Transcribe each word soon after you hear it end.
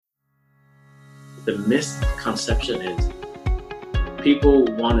the misconception is people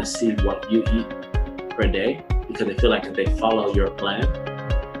want to see what you eat per day because they feel like if they follow your plan,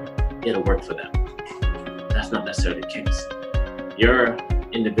 it'll work for them. That's not necessarily the case. Your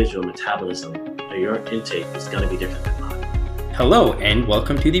individual metabolism or your intake is going to be different than mine. Hello and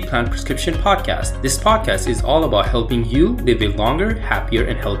welcome to the Plant Prescription Podcast. This podcast is all about helping you live a longer, happier,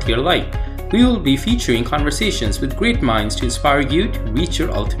 and healthier life. We will be featuring conversations with great minds to inspire you to reach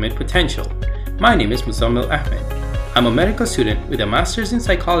your ultimate potential. My name is Muzammil Ahmed. I'm a medical student with a master's in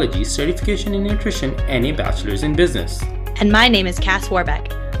psychology, certification in nutrition, and a bachelor's in business. And my name is Cass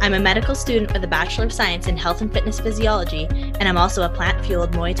Warbeck. I'm a medical student with a Bachelor of Science in Health and Fitness Physiology, and I'm also a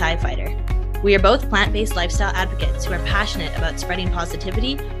plant-fueled Muay Thai fighter. We are both plant-based lifestyle advocates who are passionate about spreading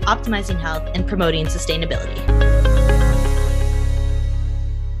positivity, optimizing health, and promoting sustainability.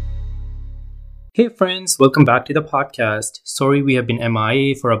 Hey friends, welcome back to the podcast. Sorry we have been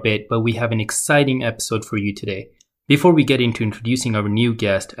MIA for a bit, but we have an exciting episode for you today. Before we get into introducing our new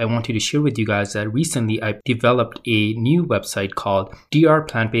guest, I wanted to share with you guys that recently I developed a new website called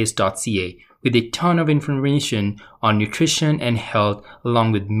drplantbased.ca with a ton of information on nutrition and health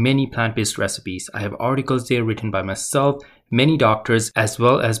along with many plant-based recipes. I have articles there written by myself, many doctors, as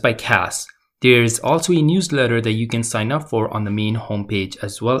well as by Cass. There's also a newsletter that you can sign up for on the main homepage,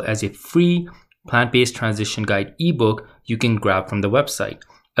 as well as a free plant-based transition guide ebook you can grab from the website.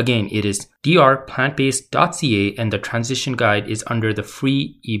 Again, it is drplantbased.ca and the transition guide is under the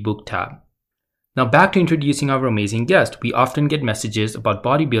free ebook tab. Now back to introducing our amazing guest. We often get messages about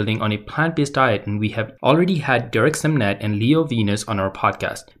bodybuilding on a plant-based diet, and we have already had Derek Semnett and Leo Venus on our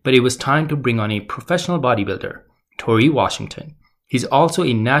podcast, but it was time to bring on a professional bodybuilder, Tori Washington. He's also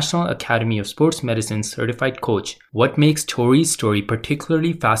a National Academy of Sports Medicine certified coach. What makes Tori's story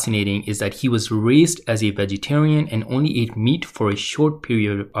particularly fascinating is that he was raised as a vegetarian and only ate meat for a short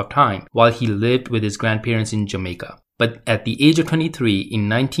period of time while he lived with his grandparents in Jamaica. But at the age of 23, in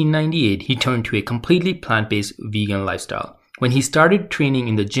 1998, he turned to a completely plant-based vegan lifestyle. When he started training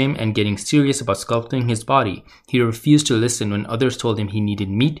in the gym and getting serious about sculpting his body, he refused to listen when others told him he needed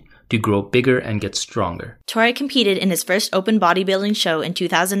meat to grow bigger and get stronger. Tori competed in his first open bodybuilding show in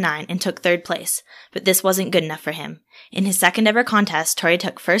 2009 and took third place, but this wasn't good enough for him. In his second ever contest, Tori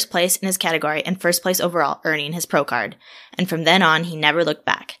took first place in his category and first place overall, earning his pro card. And from then on, he never looked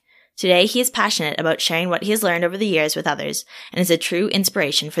back. Today, he is passionate about sharing what he has learned over the years with others and is a true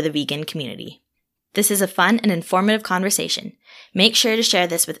inspiration for the vegan community. This is a fun and informative conversation. Make sure to share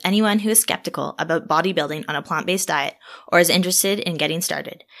this with anyone who is skeptical about bodybuilding on a plant-based diet or is interested in getting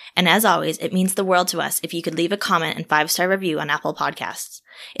started. And as always, it means the world to us if you could leave a comment and 5-star review on Apple Podcasts.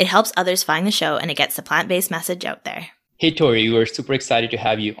 It helps others find the show and it gets the plant-based message out there. Hey Tori, we're super excited to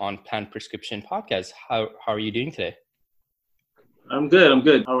have you on Plant Prescription Podcast. How are you doing today? I'm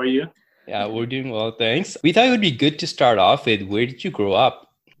good. How are you? Yeah, we're doing well, thanks. We thought it would be good to start off with, where did you grow up?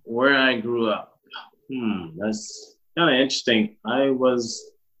 Where I grew up? That's kind of interesting. I was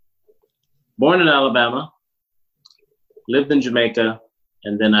born in Alabama, lived in Jamaica,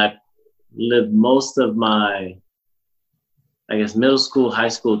 and then I lived most of my, middle school, high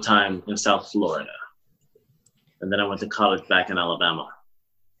school time in South Florida. And then I went to college back in Alabama.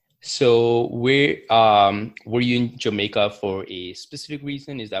 So were you in Jamaica for a specific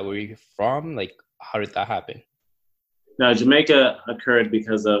reason? Is that where you're from? Like, how did that happen? No, Jamaica occurred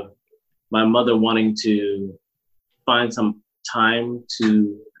because of my mother wanting to find some time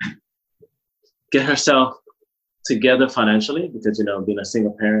to get herself together financially because, being a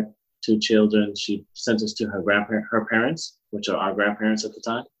single parent, 2 children, she sent us to her parents, which are our grandparents at the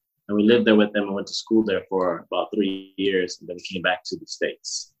time. And we lived there with them and went to school there for about 3 years. And then we came back to the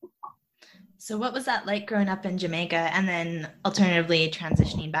States. So what was that like growing up in Jamaica and then alternatively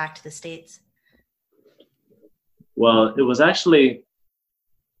transitioning back to the States? Well, it was actually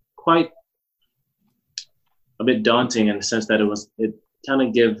quite a bit daunting in the sense that it kind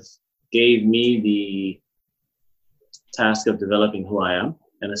of gave me the task of developing who I am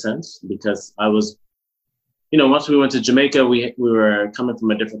in a sense, because I was, once we went to Jamaica, we were coming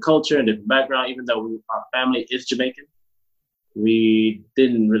from a different culture and different background. Even though our family is Jamaican, we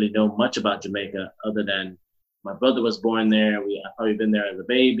didn't really know much about Jamaica other than my brother was born there. I've probably been there as a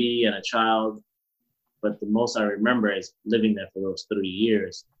baby and a child, but the most I remember is living there for those 3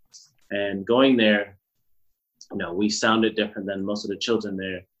 years and going there. We sounded different than most of the children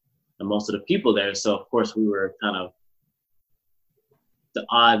there and most of the people there. So of course we were kind of the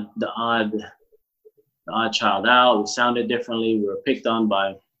odd child out. We sounded differently. We were picked on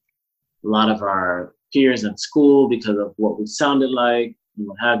by a lot of our peers in school because of what we sounded like and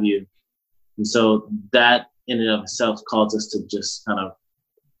what have you. And so that in and of itself caused us to just kind of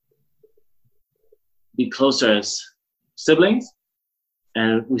be closer as siblings,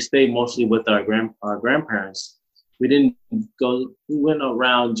 and we stayed mostly with our grandparents. We went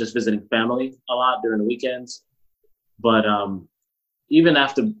around just visiting family a lot during the weekends. But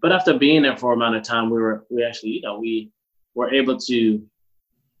after being there for an amount of time, we were able to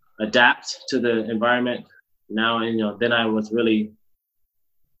adapt to the environment now. And, then I was really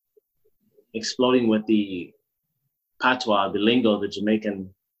exploding with the patois, the lingo, the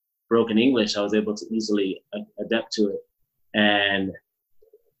Jamaican broken English. I was able to easily adapt to it. And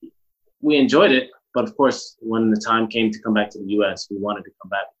we enjoyed it. But of course, when the time came to come back to the U.S., we wanted to come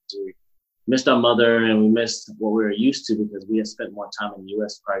back. We missed our mother and we missed what we were used to because we had spent more time in the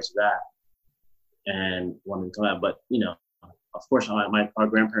U.S. prior to that and wanted to come back. But, of course, our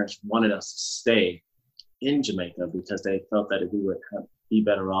grandparents wanted us to stay in Jamaica because they felt that we would be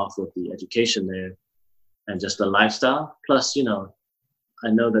better off with the education there and just the lifestyle. Plus, I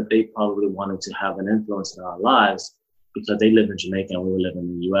know that they probably wanted to have an influence in our lives because they live in Jamaica and we were living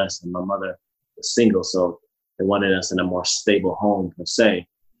in the U.S. and my mother was single, so they wanted us in a more stable home per se.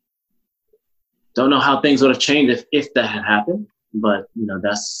 Don't know how things would have changed if that had happened, but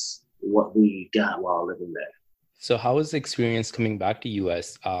that's what we got while living there. So how was the experience coming back to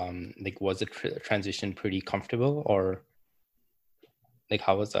US? Was the transition pretty comfortable, or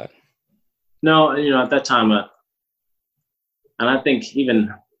how was that? No, at that time, and I think even,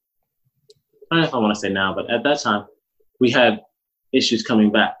 I don't know if I want to say now, but at that time, we had issues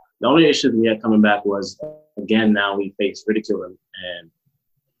coming back. The only issue we had coming back was, again, now we face ridicule and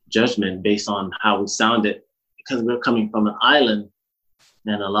judgment based on how we sounded because we're coming from an island,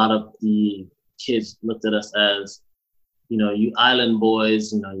 and a lot of the kids looked at us as, you island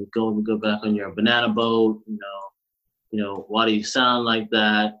boys, you go back on your banana boat, why do you sound like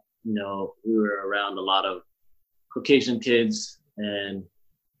that? We were around a lot of Caucasian kids and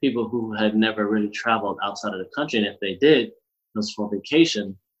people who had never really traveled outside of the country. And if they did, it was for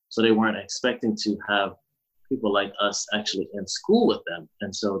vacation. So they weren't expecting to have people like us actually in school with them.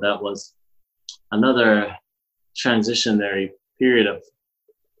 And so that was another transitionary period of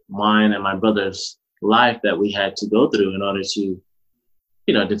mine and my brother's life that we had to go through in order to,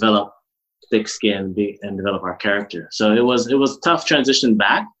 develop thick skin and develop our character. So it was a tough transition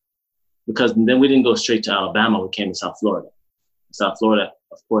back because then we didn't go straight to Alabama. We came to South Florida. South Florida,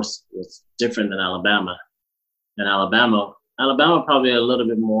 of course, was different than Alabama. And Alabama probably a little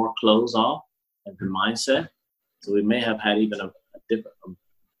bit more closed off in the mindset. So we may have had even a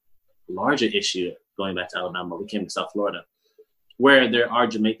larger issue going back to Alabama. We came to South Florida, where there are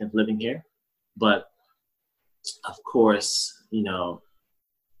Jamaicans living here. But of course,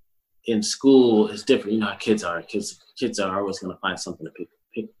 in school it's different. Kids are always going to find something to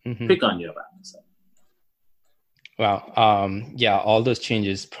pick on you about. So. Wow. All those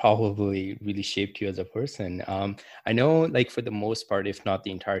changes probably really shaped you as a person. I know, for the most part, if not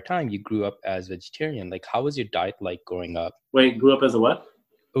the entire time, you grew up as vegetarian. How was your diet like growing up? Wait, grew up as a what?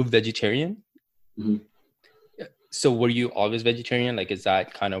 Oh, vegetarian? Mm-hmm. So were you always vegetarian? Is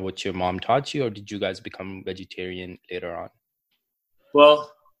that kind of what your mom taught you, or did you guys become vegetarian later on?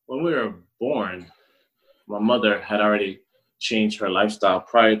 Well, when we were born, my mother had already changed her lifestyle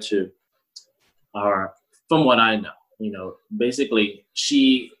prior to from what I know. Basically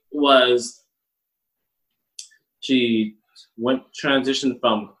she transitioned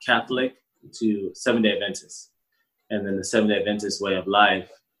from Catholic to Seventh-day Adventist. And then the Seventh-day Adventist way of life,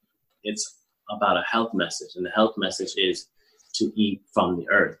 it's about a health message. And the health message is to eat from the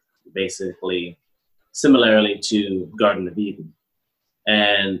earth, basically similarly to Garden of Eden.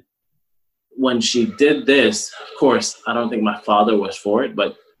 And when she did this, of course, I don't think my father was for it,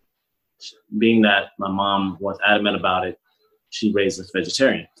 but being that my mom was adamant about it, she raised us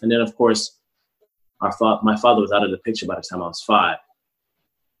vegetarian. And then, of course, my father was out of the picture by the time I was 5.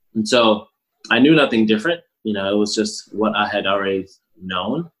 And so I knew nothing different. It was just what I had already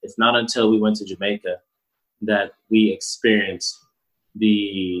known. It's not until we went to Jamaica that we experienced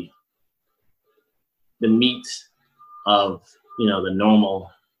the meat of, the normal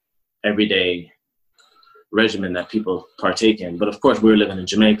everyday regimen that people partake in. But of course, we were living in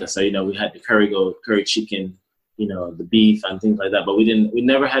Jamaica, so we had the curry chicken, the beef and things like that. But we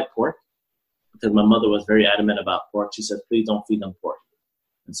never had pork because my mother was very adamant about pork. She said, please don't feed them pork.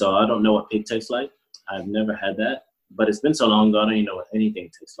 And so I don't know what pig tastes like. I've never had that, but it's been so long ago, I don't even know what anything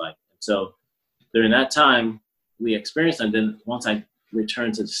tastes like. And so during that time, we experienced it. And then once I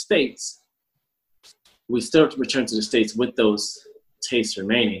returned to the States, we still returned to the States with those tastes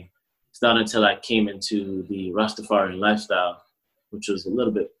remaining. It's not until I came into the Rastafarian lifestyle, which was a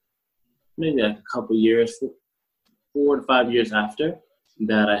little bit, maybe a couple years, 4 to 5 years after,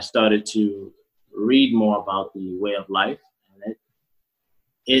 that I started to read more about the way of life, and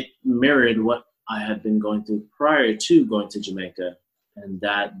it mirrored what I had been going through prior to going to Jamaica, and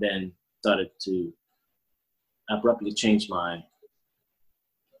that then started to abruptly change my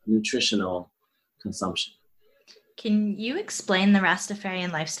nutritional consumption. Can you explain the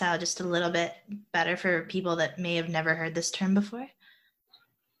Rastafarian lifestyle just a little bit better for people that may have never heard this term before?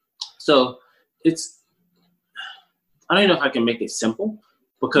 So I don't know if I can make it simple,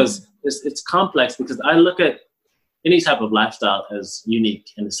 because it's complex, because I look at any type of lifestyle as unique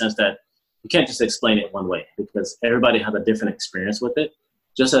in the sense that you can't just explain it one way, because everybody has a different experience with it.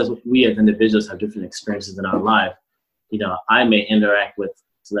 Just as we as individuals have different experiences in our life, I may interact with,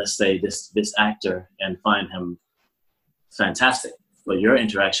 let's say, this actor and find him fantastic, but your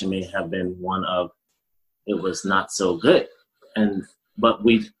interaction may have been one of, it was not so good, but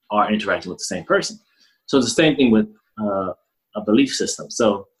we are interacting with the same person. So it's the same thing with a belief system.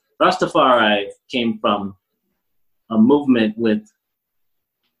 So Rastafari came from a movement with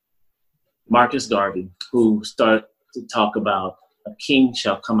Marcus Garvey, who started to talk about a king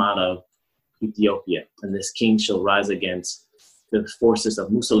shall come out of Ethiopia, and this king shall rise against the forces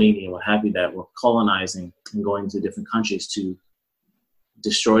of Mussolini and what have you that were colonizing and going to different countries to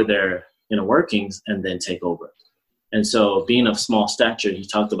destroy their inner workings and then take over. And so, being of small stature, he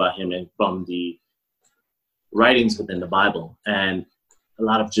talked about him from the writings within the Bible. And a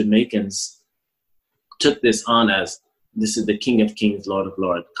lot of Jamaicans took this on as, this is the King of Kings, Lord of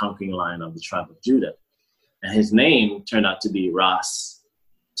Lords, conquering lion of the tribe of Judah. And his name turned out to be Ras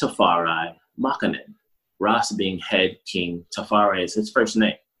Tafari Makanen. Ras being head king, Tafari is his first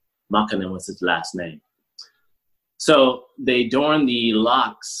name. Makanen was his last name. So they adorned the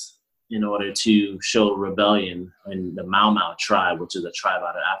locks in order to show rebellion in the Mau Mau tribe, which is a tribe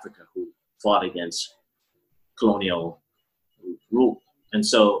out of Africa who fought against colonial rule. And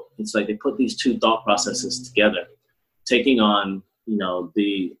so it's like they put these two thought processes together, taking on,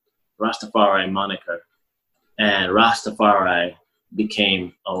 the Rastafari moniker, and Rastafari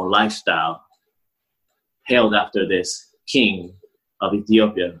became a lifestyle hailed after this king of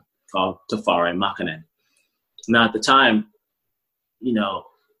Ethiopia called Tafari Makanen. Now at the time,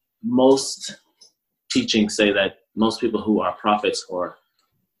 most teachings say that most people who are prophets or,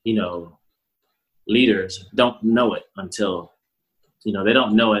 leaders don't know it until, they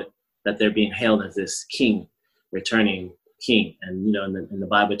don't know it, that they're being hailed as this king, returning king. And, in the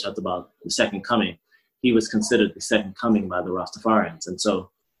Bible, it talked about the second coming. He was considered the second coming by the Rastafarians. And so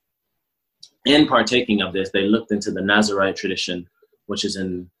in partaking of this, they looked into the Nazarite tradition, which is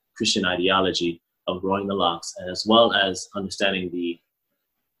in Christian ideology of growing the locks, and as well as understanding the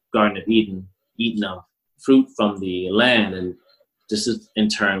Garden of Eden, eating of fruit from the land. And this is in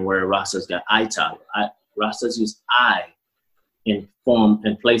turn where Rastas got Ital. Rastas use I in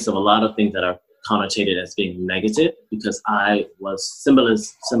place of a lot of things that are connotated as being negative, because I was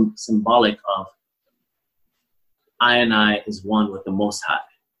symbolic of I and I is one with the Most High.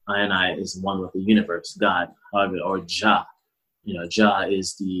 I and I is one with the universe, God, however, or Jah. Jah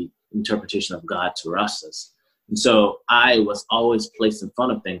is the interpretation of God to Rastas. And so I was always placed in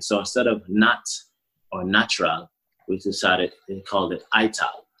front of things. So instead of nat or natural, we decided they called it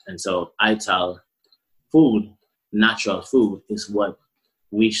Ital. And so Ital, food, natural food, is what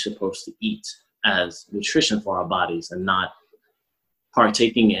we're supposed to eat as nutrition for our bodies, and not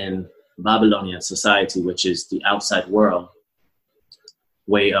partaking in Babylonian society, which is the outside world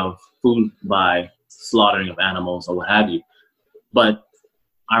way of food by slaughtering of animals or what have you. But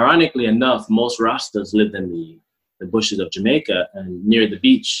ironically enough, most Rastas lived in the bushes of Jamaica and near the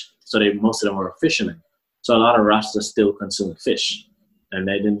beach, so most of them were fishermen. So a lot of Rastas still consume fish, and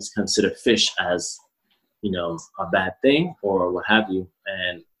they didn't consider fish as, a bad thing or what have you.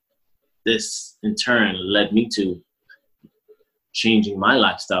 And this in turn led me to changing my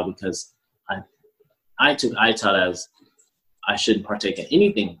lifestyle, because I took Ital as I shouldn't partake in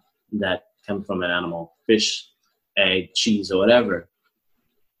anything that comes from an animal, fish, egg, cheese, or whatever.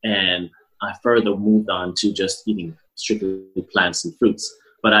 And I further moved on to just eating strictly plants and fruits.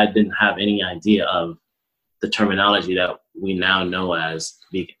 But I didn't have any idea of the terminology that we now know as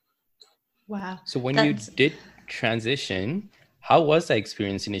vegan. Wow. So when you did transition, how was that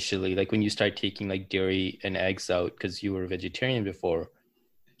experience initially? Like when you start taking like dairy and eggs out, because you were a vegetarian before,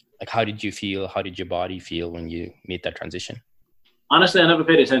 like how did you feel? How did your body feel when you made that transition? Honestly, I never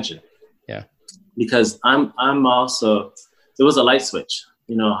paid attention. Yeah. Because I'm also, there was a light switch.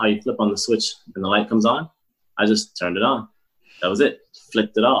 You know how you flip on the switch and the light comes on? I just turned it on. That was it.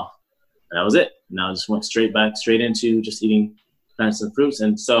 Flipped it off. And that was it. And I just went straight into just eating plants and fruits.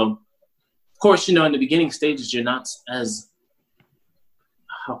 And so, of course, in the beginning stages, you're not as,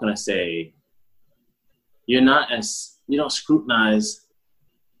 how can I say, you don't scrutinize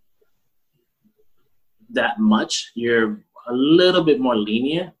that much. You're a little bit more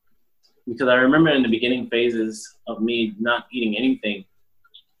lenient, because I remember in the beginning phases of me not eating anything,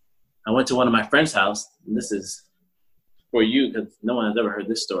 I went to one of my friend's house, and this is for you because no one has ever heard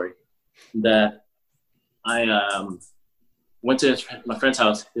this story, that I went to my friend's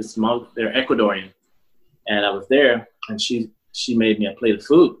house. His mom, they're Ecuadorian, and I was there, and she made me a plate of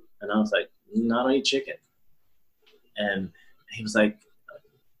food, and I was like, no, I don't eat chicken. And he was like,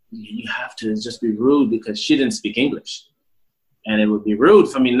 you have to just be rude, because she didn't speak English, and it would be rude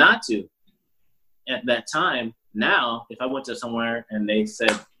for me not to. At that time, now, if I went to somewhere and they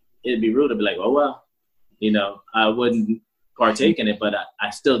said it'd be rude, I'd be like, oh, well, I wouldn't partake in it, but I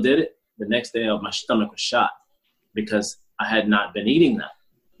still did it. The next day, my stomach was shot because I had not been eating that.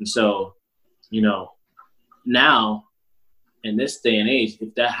 And so, now in this day and age,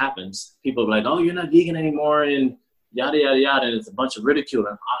 if that happens, people are like, oh, you're not vegan anymore, and yada, yada, yada. And it's a bunch of ridicule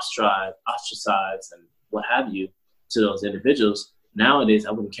and ostracized and what have you to those individuals. Nowadays,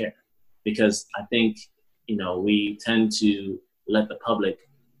 I wouldn't care, because I think, we tend to let the public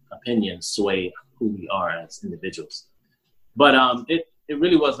opinion sway who we are as individuals. But it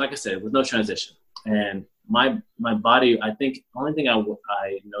really was, like I said, with no transition. And my body, I think the only thing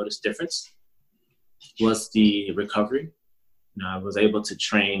I noticed difference was the recovery. I was able to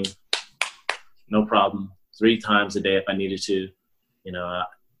train, no problem, 3 times a day if I needed to,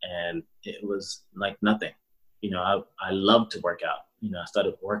 and it was like nothing. I love to work out. I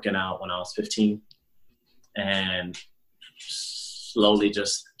started working out when I was 15, and slowly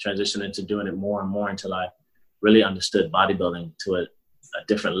just transitioned into doing it more and more until I really understood bodybuilding to a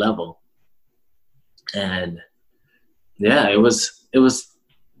different level. And yeah, it was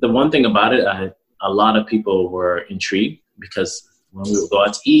the one thing about it. A lot of people were intrigued, because when we would go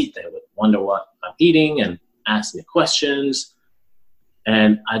out to eat, they would wonder what I'm eating and ask me questions.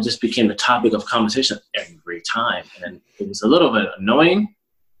 And I just became the topic of conversation every time. And it was a little bit annoying,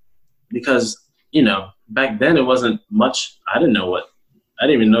 because, back then it wasn't much. I didn't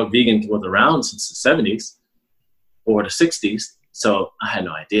even know vegan was around since the 70s or the 60s. So I had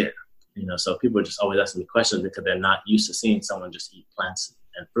no idea, so people were just always asking me questions, because they're not used to seeing someone just eat plants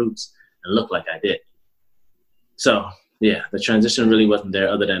and fruits and look like I did. So yeah, the transition really wasn't there,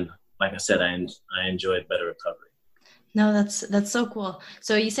 other than, like I said, I enjoyed better recovery. No, that's so cool.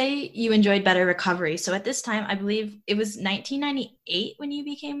 So you say you enjoyed better recovery. So at this time, I believe it was 1998 when you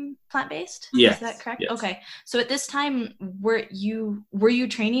became plant-based? Yes. Is that correct? Yes. Okay. So at this time, were you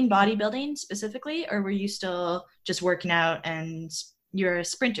training bodybuilding specifically, or were you still just working out, and you're a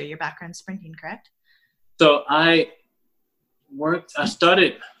sprinter, your background's sprinting, correct? So I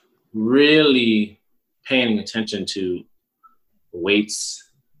started really paying attention to weights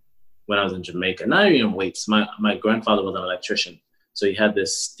when I was in Jamaica. Not even weights. My grandfather was an electrician. So he had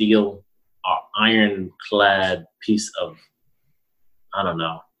this steel ironclad piece of, I don't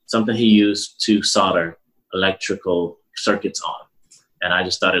know, something he used to solder electrical circuits on. And I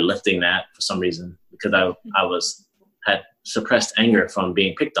just started lifting that for some reason, because I had suppressed anger from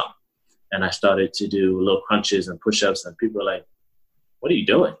being picked on. And I started to do little crunches and push-ups, and people were like, what are you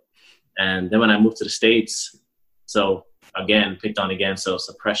doing? And then when I moved to the States, so again, picked on again, so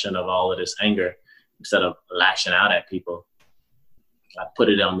suppression of all of this anger, instead of lashing out at people, I put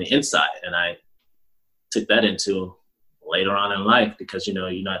it on the inside, and I took that into later on in life, because,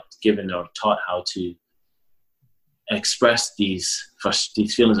 you're not given or taught how to express these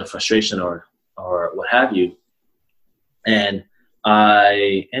feelings of frustration or what have you. And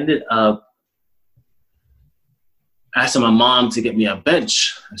I ended up asking my mom to get me a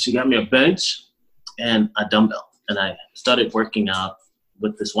bench, and she got me a bench and a dumbbell. And I started working out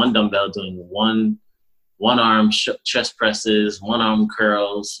with this one dumbbell, doing one arm chest presses, one arm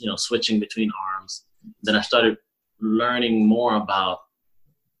curls, switching between arms. Then I started learning more about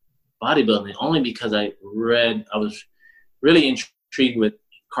bodybuilding, only because I was really intrigued with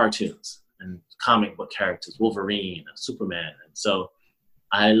cartoons and comic book characters, Wolverine and Superman. And so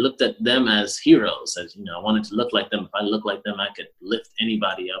I looked at them as heroes, as, I wanted to look like them. If I looked like them, I could lift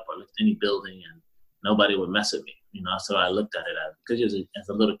anybody up or lift any building, and nobody would mess with me. So I looked at it because as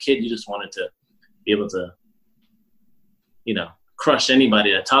a little kid, you just wanted to be able to, crush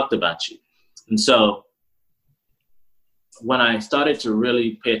anybody that talked about you. And so when I started to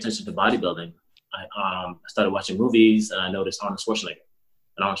really pay attention to bodybuilding, I started watching movies, and I noticed Arnold Schwarzenegger.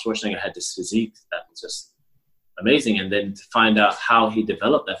 And Arnold Schwarzenegger had this physique that was just amazing. And then to find out how he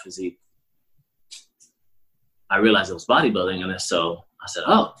developed that physique, I realized it was bodybuilding. And so I said,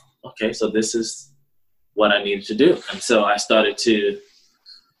 oh, okay, so this is what I needed to do. And so I started to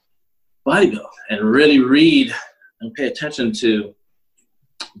bodybuild and really read and pay attention to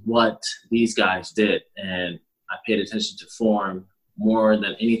what these guys did. And I paid attention to form more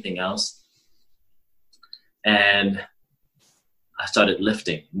than anything else. And I started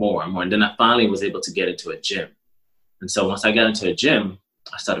lifting more and more. And then I finally was able to get into a gym. And so once I got into a gym,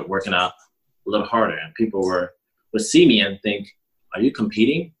 I started working out a little harder. And people would see me and think, are you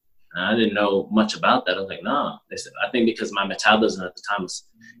competing? And I didn't know much about that. I was like, no. They said, I think because my metabolism at the time was,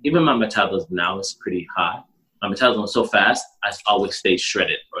 even my metabolism now is pretty high. My metabolism was so fast, I always stayed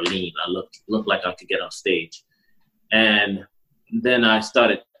shredded or lean. I looked like I could get on stage. And then I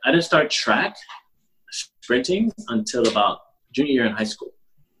didn't start track sprinting until about junior year in high school.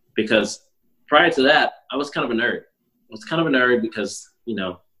 Because prior to that, I was kind of a nerd. I was kind of a nerd because,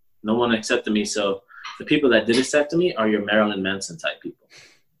 no one accepted me. So the people that did accept me are your Marilyn Manson type people.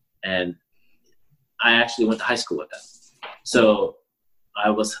 And I actually went to high school with them. So I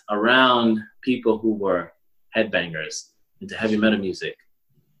was around people who were headbangers, into heavy metal music,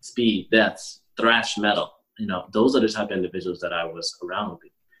 speed, deaths, thrash metal. Those are the type of individuals that I was around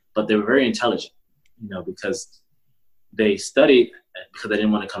with. But they were very intelligent, because they studied because they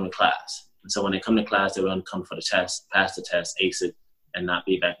didn't want to come to class. And so when they come to class, they want to come for the test, pass the test, ace it, and not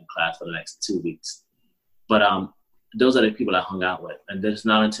be back in class for the next 2 weeks. But those are the people I hung out with. And it's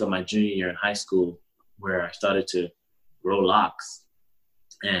not until my junior year in high school where I started to grow locks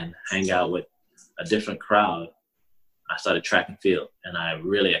and hang out with a different crowd. I started track and field, and I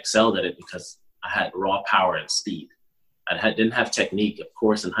really excelled at it because I had raw power and speed. Didn't have technique. Of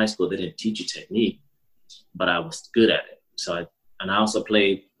course, in high school, they didn't teach you technique, but I was good at it. So I also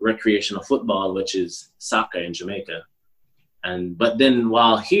played recreational football, which is soccer in Jamaica. But then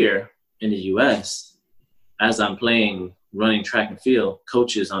while here in the U.S., as I'm running track and field,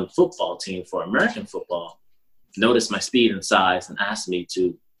 coaches on the football team for American football noticed my speed and size and asked me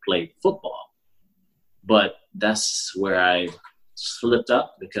to play football. But that's where I slipped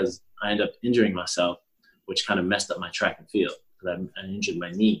up because I ended up injuring myself, which kind of messed up my track and field because I injured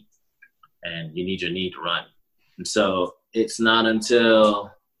my knee, and you need your knee to run. And so it's not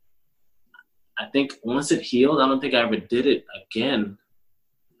until I think once it healed, I don't think I ever did it again.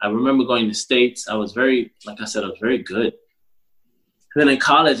 I remember going to States. I was very good. And then in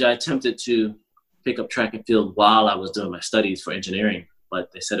college, I attempted to pick up track and field while I was doing my studies for engineering,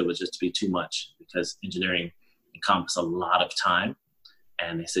 but they said it would just be too much because engineering encompasses a lot of time.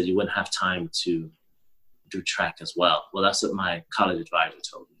 And they said you wouldn't have time to do track as well. Well, that's what my college advisor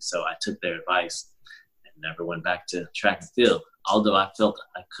told me. So I took their advice and never went back to track and field, although I felt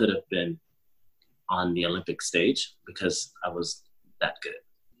I could have been on the Olympic stage because I was that good.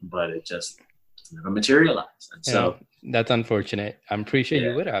 But it just never materialized. And so that's unfortunate. I'm pretty sure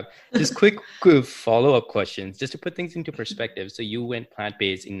you would have. Just quick follow-up questions, just to put things into perspective. So you went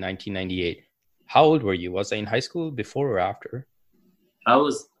plant-based in 1998. How old were you? Was that in high school, before or after? It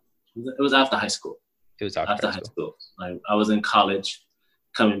was after high school. It was after high school. I was in college,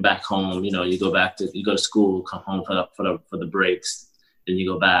 coming back home. You go to school, come home for the breaks, then you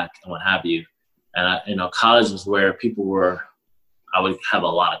go back and what have you. And college was where I would have a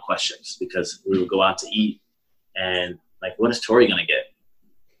lot of questions because we would go out to eat and what is Tori going to get?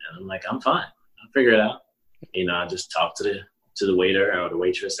 And I'm like, I'm fine. I'll figure it out. I just talk to the waiter or the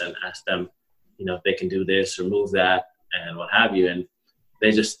waitress and ask them, if they can do this or move that and what have you. And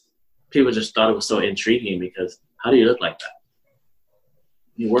people just thought it was so intriguing because how do you look like that?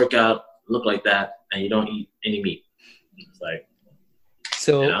 You work out, look like that, and you don't eat any meat. It's like,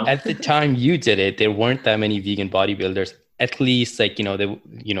 at the time you did it, there weren't that many vegan bodybuilders. At least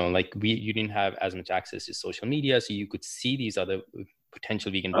you didn't have as much access to social media, so you could see these other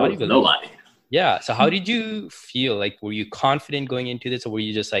potential vegan bodybuilders. Nobody. Yeah. So how did you feel? Were you confident going into this, or were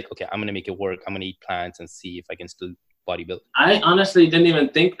you just okay, I'm going to make it work. I'm going to eat plants and see if I can still bodybuild? I honestly didn't even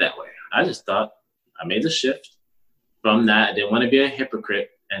think that way. I just thought I made the shift from that. I didn't want to be a hypocrite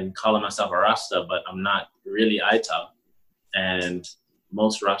and calling myself a Rasta, but I'm not really Aita. And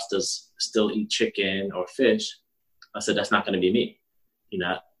most Rastas still eat chicken or fish. I said, that's not going to be me.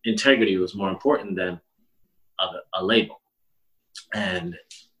 Integrity was more important than a label. And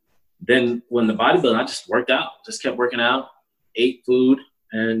then when the bodybuilding, I just worked out, just kept working out, ate food.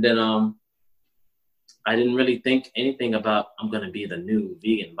 And then I didn't really think anything about I'm going to be the new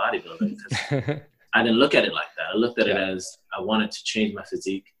vegan bodybuilder. Because I didn't look at it like that. I looked at it as I wanted to change my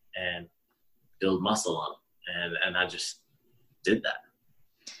physique and build muscle on it. And I just did that.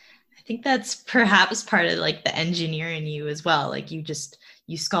 I think that's perhaps part of the engineer in you as well. You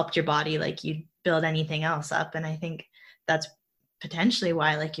sculpt your body like you'd build anything else up. And I think that's potentially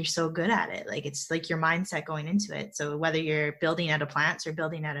why like you're so good at it. Like it's like your mindset going into it. So whether you're building out of plants or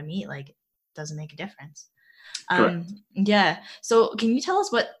building out of meat, like it doesn't make a difference. Yeah. So can you tell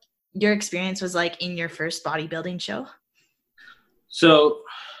us what your experience was like in your first bodybuilding show? So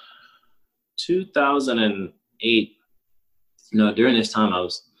 2008, during this time I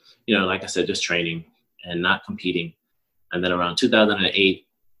was, like I said, just training and not competing. And then around 2008,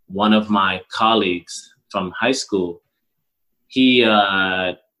 one of my colleagues from high school, he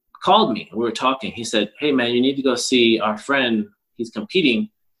called me. We were talking. He said, "Hey, man, you need to go see our friend. He's competing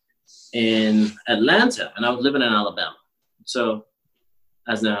in Atlanta." And I was living in Alabama. So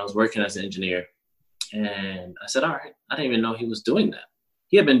I was working as an engineer. And I said, all right, I didn't even know he was doing that.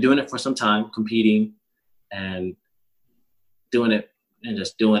 He had been doing it for some time, competing and doing it and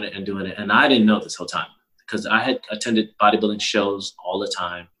just doing it and doing it. And I didn't know this whole time because I had attended bodybuilding shows all the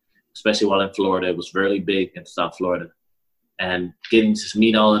time, especially while in Florida. It was very big in South Florida. And getting to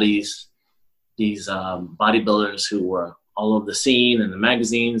meet all of these bodybuilders who were all over the scene and the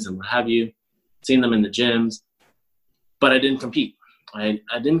magazines and what have you, seen them in the gyms. But I didn't compete. I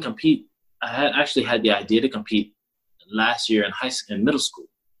didn't compete. I had actually had the idea to compete last year in middle school.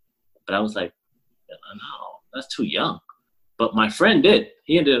 But I was like, no, that's too young. But my friend did.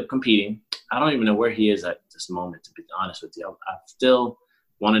 He ended up competing. I don't even know where he is at this moment, to be honest with you. I'm still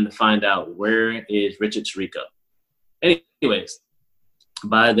wanting to find out where is Richard Sirico. Anyways,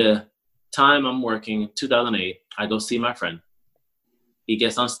 by the time I'm working, 2008, I go see my friend. He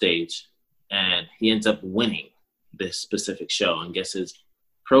gets on stage, and he ends up winning this specific show and gets his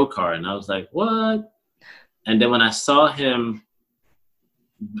pro card. And I was like, what? And then when I saw him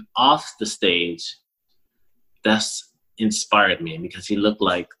off the stage, that's inspired me because he looked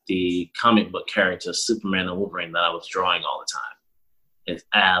like the comic book character Superman and Wolverine that I was drawing all the time. His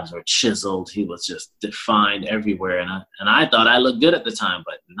abs were chiseled. He was just defined everywhere. And I thought I looked good at the time,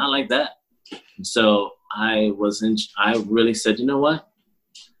 but not like that. And so I really said, you know what?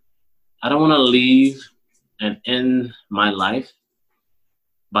 I don't want to leave and end my life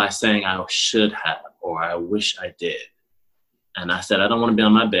by saying I should have or I wish I did. And I said, I don't want to be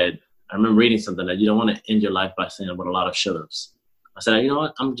on my bed. I remember reading something that you don't want to end your life by saying what a lot of should-haves. I said, you know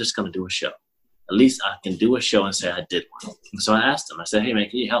what? I'm just going to do a show. At least I can do a show and say I did one. And so I asked him, I said, hey, man,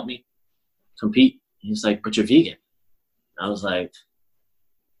 can you help me compete? He's like, but you're vegan. I was like,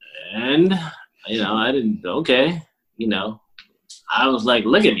 and, I didn't, okay. I was like,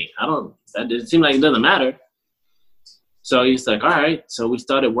 look at me. That didn't seem like it doesn't matter. So he's like, all right. So we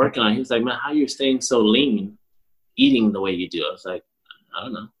started working on it. He was like, man, how are you staying so lean, eating the way you do? I was like, I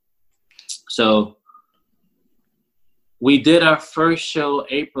don't know. So we did our first show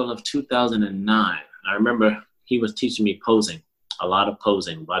April of 2009. I remember he was teaching me posing, a lot of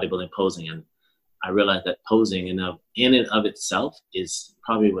posing, bodybuilding posing. And I realized that posing in and of itself is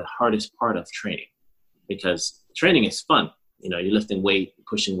probably the hardest part of training because training is fun. You're lifting weight,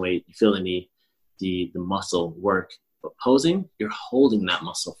 pushing weight, you're feeling the muscle work. But posing, you're holding that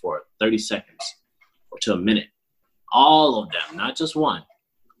muscle for 30 seconds or to a minute. All of them, not just one,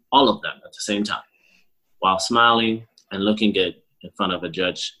 all of them at the same time, while smiling and looking good in front of a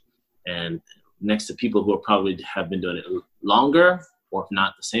judge and next to people who probably have been doing it longer or if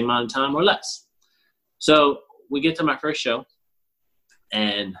not the same amount of time or less. So we get to my first show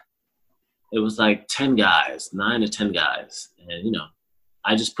and it was like 9 to 10 guys. And,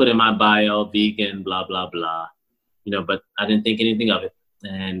 I just put in my bio, vegan, blah, blah, blah. But I didn't think anything of it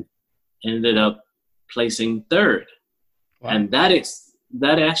and ended up placing third. Wow. And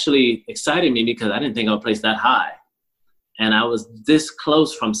that actually excited me because I didn't think I would place that high. And I was this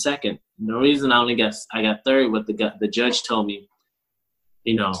close from second. The reason I got third, what the judge told me,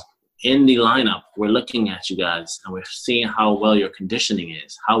 in the lineup, we're looking at you guys and we're seeing how well your conditioning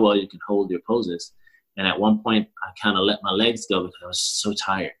is, how well you can hold your poses. And at one point, I kind of let my legs go because I was so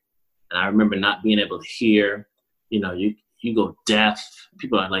tired. And I remember not being able to hear. You go deaf.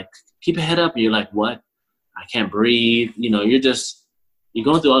 People are like, keep your head up. And you're like, what? I can't breathe. You're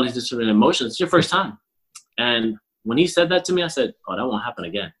going through all these different emotions. It's your first time. And when he said that to me, I said, oh, that won't happen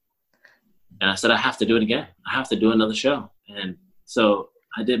again. And I said, I have to do it again. I have to do another show. And so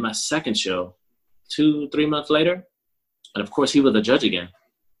I did my second show 2-3 months later. And of course, he was the judge again.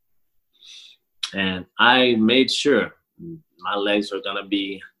 And I made sure my legs were going to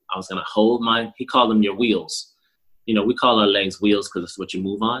be, I was going to hold he called them your wheels. We call our legs wheels because it's what you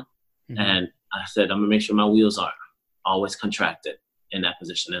move on. Mm-hmm. And I said, I'm going to make sure my wheels are always contracted in that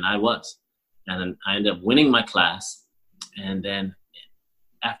position. And I was. And then I ended up winning my class. And then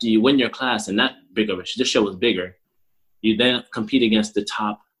after you win your class and this show was bigger, you then compete against the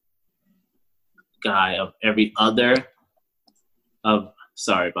top guy of every other of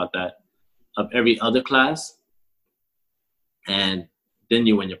every other class, and then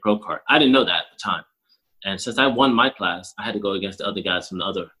you win your pro card. I didn't know that at the time. And since I won my class, I had to go against the other guys from the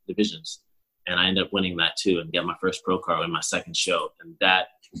other divisions. And I ended up winning that too and get my first pro card in my second show. And that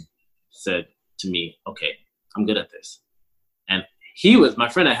said to me, okay, I'm good at this. And my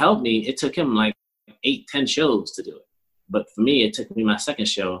friend that helped me, it took him like 8-10 shows to do it. But for me, it took me my second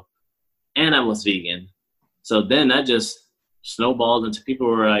show, and I was vegan. So then that just snowballed into people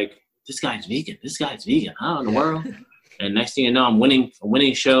were like, this guy's vegan. How in the world? And next thing you know, I'm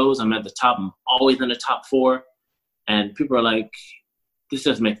winning shows. I'm at the top. I'm always in the top 4. And people are like, this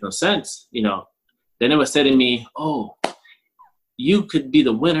doesn't make no sense. You know, they never said to me, oh, you could be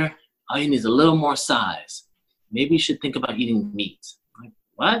the winner. All you need is a little more size. Maybe you should think about eating meat. I'm like,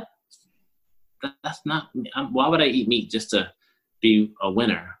 what? That's not, why would I eat meat just to be a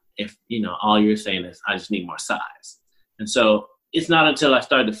winner if, you know, all you're saying is I just need more size? And so it's not until I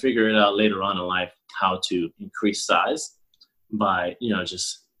started to figure it out later on in life how to increase size by, you know,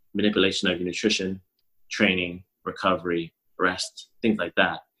 just manipulation of your nutrition, training, recovery, rest, things like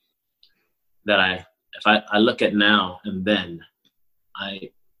that, that if I look at now and then,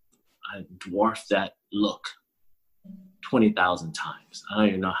 I dwarfed that look 20,000 times. I don't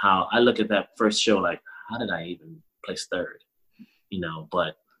even know how. I look at that first show like, how did I even place third? You know,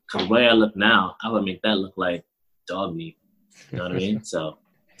 but the way I look now, I would make that look like dog meat. You know what I mean? So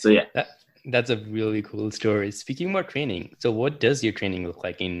yeah. That's a really cool story. Speaking about training, so what does your training look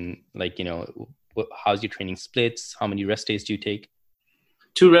like in, like, you know, how's your training splits? How many rest days do you take?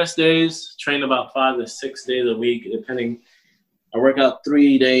 2 rest days, train about 5 to 6 days a week, depending. I work out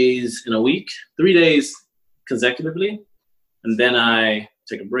 3 days in a week, 3 days consecutively. And then I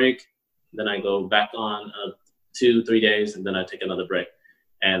take a break. Then I go back on 2-3 days, and then I take another break.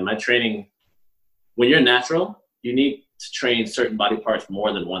 And my training, when you're natural, you need to train certain body parts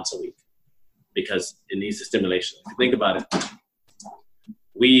more than once a week because it needs the stimulation. If you think about it,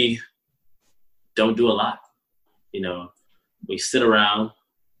 we don't do a lot. You know, we sit around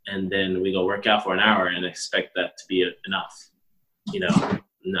and then we go work out for an hour and expect that to be enough. You know,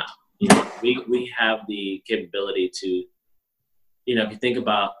 no. You know, we have the capability to, you know, if you think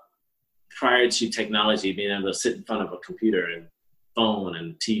about prior to technology, being able to sit in front of a computer and phone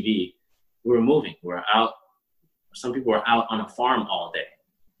and TV, we were moving. We're out. Some people are out on a farm all day,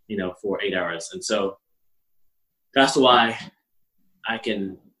 you know, for 8 hours. And so that's why I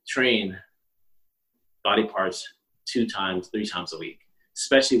can train body parts 2 times, 3 times a week,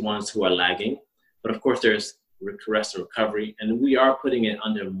 especially ones who are lagging. But of course, there's rest and recovery, and we are putting it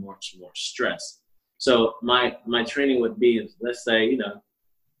under much more stress. So my training would be, let's say, you know,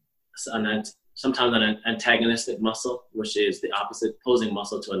 sometimes an antagonistic muscle, which is the opposite opposing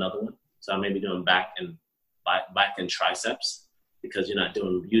muscle to another one. So I may be doing back and triceps because you're not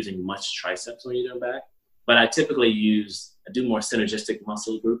using much triceps when you're doing back. But I typically do more synergistic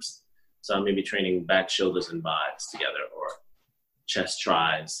muscle groups. So I may be training back, shoulders, and biceps together, or chest,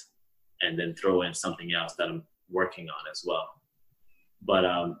 tries, and then throw in something else that I'm working on as well. But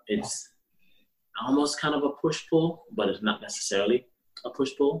it's almost kind of a push-pull, but it's not necessarily a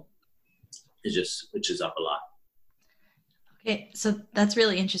push-pull. It just switches up a lot. Okay, so that's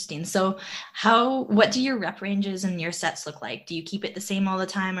really interesting. So what do your rep ranges and your sets look like? Do you keep it the same all the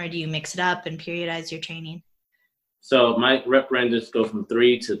time, or do you mix it up and periodize your training? So my rep ranges go from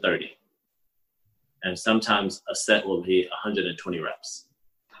 3 to 30. And sometimes a set will be 120 reps.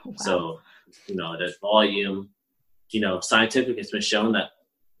 Wow. So, you know, that volume, you know, scientific, it's been shown that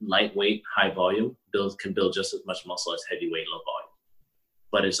lightweight, high volume can build just as much muscle as heavyweight, low volume.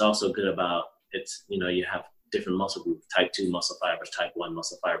 But it's also good about, you know, you have different muscle groups, type 2 muscle fibers, type 1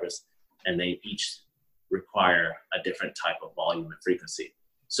 muscle fibers, and they each require a different type of volume and frequency.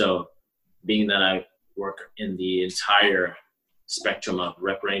 So being that I work in the entire spectrum of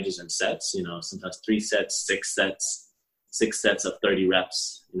rep ranges and sets, you know, sometimes 3 sets, 6 sets of 30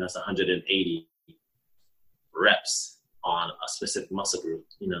 reps, you know, it's 180 reps on a specific muscle group,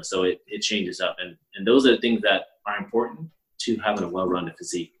 you know, so it changes up. And those are the things that are important to having a well-rounded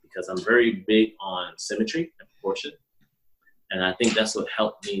physique, because I'm very big on symmetry and proportion. And I think that's what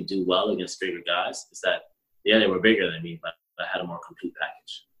helped me do well against bigger guys, is that, yeah, they were bigger than me, but I had a more complete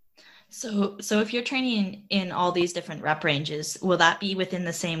package. So if you're training in all these different rep ranges, will that be within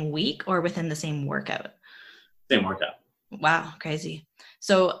the same week or within the same workout? Same workout. Wow, crazy.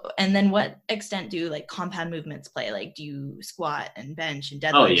 So, and then what extent do like compound movements play? Like, do you squat and bench and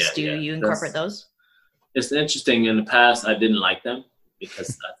deadlifts? Oh, yeah, do you incorporate those? It's interesting. In the past, I didn't like them because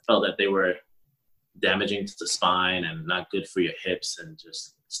I felt that they were damaging to the spine and not good for your hips and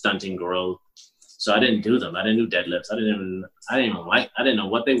just stunting growth. So I didn't do them. I didn't do deadlifts. I didn't know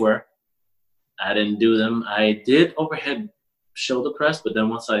what they were. I didn't do them. I did overhead shoulder press, but then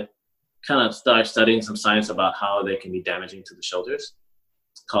once I kind of started studying some science about how they can be damaging to the shoulders,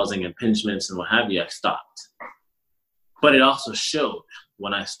 causing impingements and what have you, I stopped. But it also showed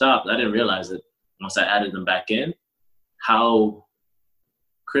when I stopped, I didn't realize that once I added them back in, how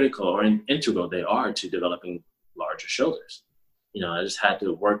critical or integral they are to developing larger shoulders. I just had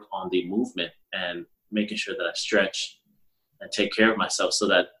to work on the movement and making sure that I stretch and take care of myself so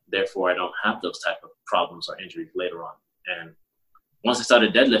that therefore I don't have those type of problems or injuries later on. And once I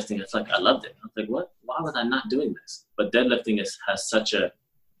started deadlifting, it's like I loved it. I was like, what? Why was I not doing this? But deadlifting has such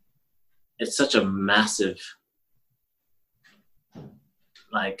a massive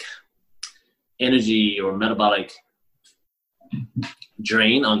like energy or metabolic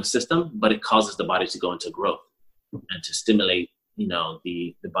drain on the system, but it causes the body to go into growth and to stimulate,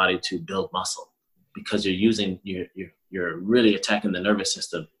 the body to build muscle, because you're really attacking the nervous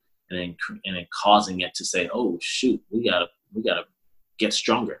system and then causing it to say, oh shoot, we gotta get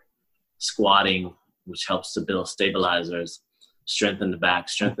stronger. Squatting, which helps to build stabilizers, strengthen the back,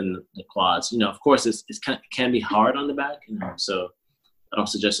 strengthen the quads. Of course, it can be hard on the back, so I don't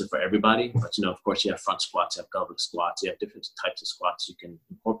suggest it for everybody, but of course you have front squats, you have pelvic squats, you have different types of squats you can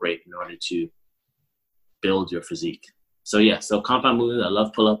incorporate in order to build your physique. So compound movement, I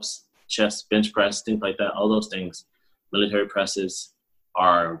love pull-ups, chest, bench press, things like that. All those things, military presses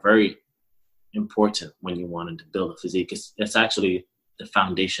are very important when you wanted to build a physique. It's actually the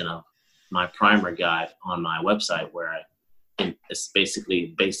foundation of my primer guide on my website, where it's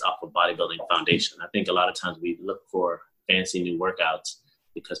basically based off of bodybuilding foundation. I think a lot of times we look for fancy new workouts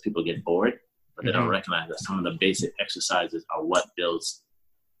because people get bored, but they don't recognize that some of the basic exercises are what builds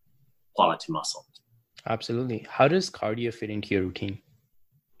quality muscle. Absolutely. How does cardio fit into your routine?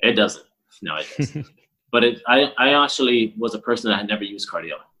 It doesn't. No, it doesn't. But I actually was a person that had never used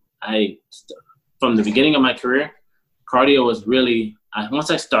cardio. From the beginning of my career, cardio was really, once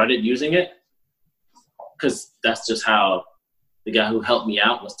I started using it, because that's just how the guy who helped me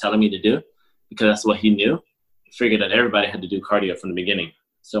out was telling me to do, because that's what he knew. He figured that everybody had to do cardio from the beginning,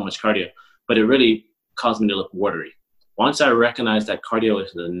 so much cardio. But it really caused me to look watery. Once I recognized that cardio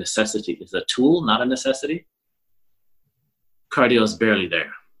is a necessity, it's a tool, not a necessity, cardio is barely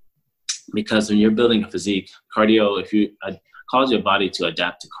there. Because when you're building a physique, cardio, if you cause your body to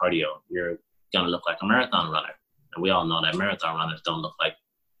adapt to cardio, you're going to look like a marathon runner. And we all know that marathon runners don't look like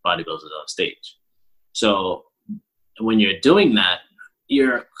bodybuilders on stage. So when you're doing that,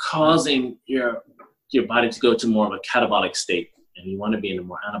 you're causing your body to go to more of a catabolic state. And you want to be in a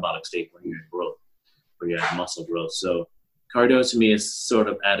more anabolic state where you're in growth, where you have muscle growth. So cardio to me is sort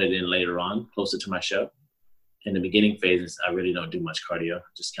of added in later on, closer to my show. In the beginning phases, I really don't do much cardio,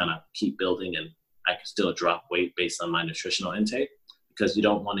 just kind of keep building, and I can still drop weight based on my nutritional intake, because you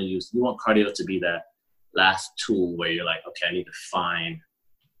want cardio to be that last tool where you're like, okay, I need to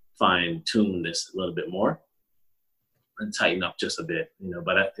fine tune this a little bit more and tighten up just a bit,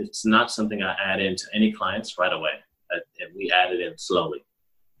 but it's not something I add into any clients right away. We add it in slowly.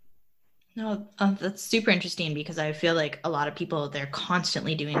 No, that's super interesting, because I feel like a lot of people, they're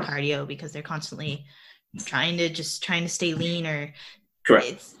constantly doing cardio because they're constantly trying to stay lean, or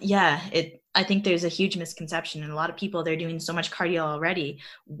correct. I think there's a huge misconception, and a lot of people, they're doing so much cardio already.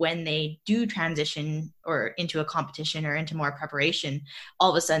 When they do transition or into a competition or into more preparation, all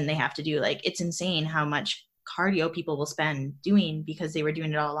of a sudden they have to do, like, it's insane how much cardio people will spend doing because they were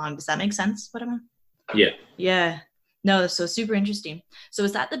doing it all along. Does that make sense? What am I? Yeah. No, so super interesting. So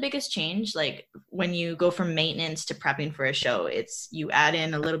is that the biggest change? Like, when you go from maintenance to prepping for a show, it's you add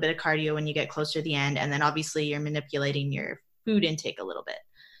in a little bit of cardio when you get closer to the end, and then obviously you're manipulating your food intake a little bit.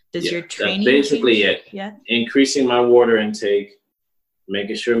 Does your training that's basically change? it. Yeah. Increasing my water intake,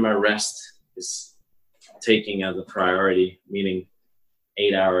 making sure my rest is taking as a priority, meaning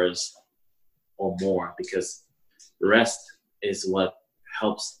 8 hours or more, because rest is what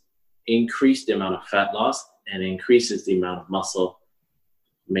helps increase the amount of fat loss and increases the amount of muscle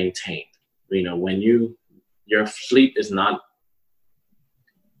maintained. When your sleep is not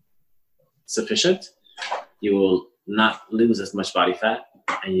sufficient, you will not lose as much body fat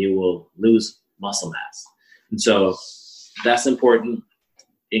and you will lose muscle mass. And so that's important.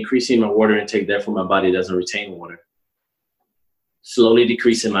 Increasing my water intake, therefore my body doesn't retain water. Slowly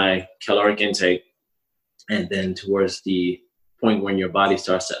decreasing my caloric intake, and then towards the point when your body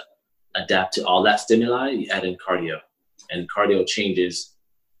starts to adapt to all that stimuli, you add in cardio, and cardio changes,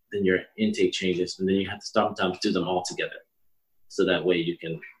 then your intake changes, and then you have to sometimes do them all together. So that way you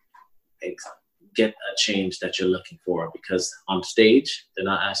can get a change that you're looking for, because on stage, they're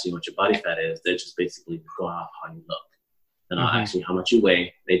not asking what your body fat is. They're just basically going off how you look. They're not asking how much you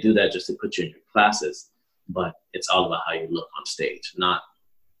weigh. They do that just to put you in your classes, but it's all about how you look on stage, not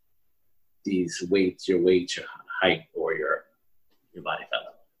these weights, your weight, your height, or your body fat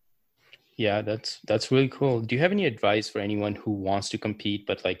level. Yeah, that's really cool. Do you have any advice for anyone who wants to compete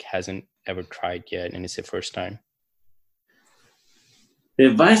but like hasn't ever tried yet and it's their first time? The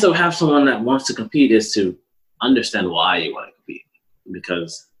advice I would have someone that wants to compete is to understand why you want to compete.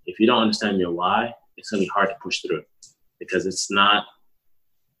 Because if you don't understand your why, it's going to be hard to push through. Because it's not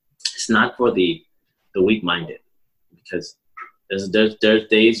for the weak-minded. Because there's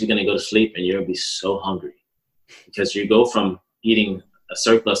days you're going to go to sleep and you'll be so hungry. Because you go from eating a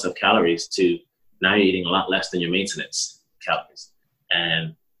surplus of calories to now you're eating a lot less than your maintenance calories.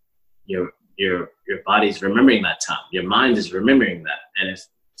 And your body's remembering that time. Your mind is remembering that. And it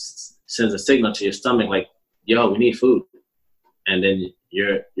sends a signal to your stomach like, yo, we need food. And then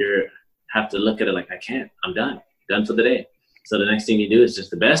you have to look at it like, I can't. I'm done for the day. So the next thing you do is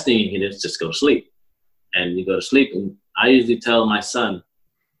just the best thing you can do is just go to sleep. And you go to sleep. And I usually tell my son,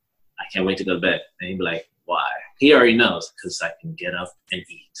 I can't wait to go to bed. And he'd be like, why? He already knows, because I can get up and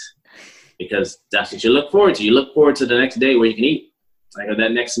eat. Because that's what you look forward to. You look forward to the next day where you can eat, like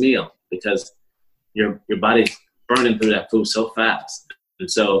that next meal, because your body's burning through that food so fast. And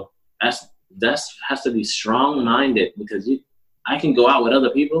so that's has to be strong-minded, because I can go out with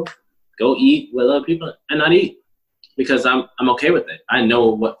other people, go eat with other people, and not eat, because I'm okay with it. I know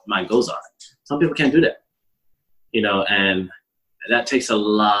what my goals are. Some people can't do that, and that takes a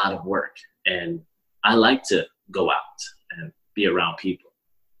lot of work. And I like to go out and be around people.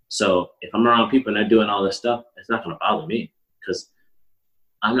 So if I'm around people and they're doing all this stuff, it's not going to bother me, because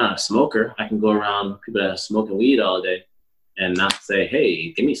I'm not a smoker. I can go around people that are smoking weed all day and not say,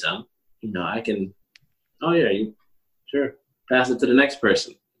 hey, give me some. I can, oh yeah, sure, pass it to the next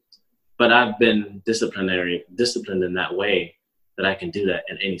person. But I've been disciplined in that way that I can do that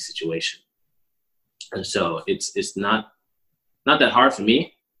in any situation. And so it's not that hard for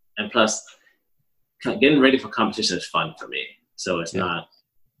me. And plus, getting ready for competition is fun for me. So it's not,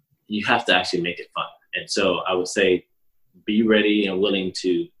 you have to actually make it fun. And so I would say, be ready and willing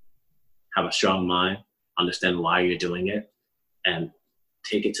to have a strong mind, understand why you're doing it, and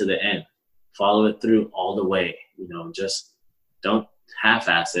take it to the end. Follow it through all the way. Just don't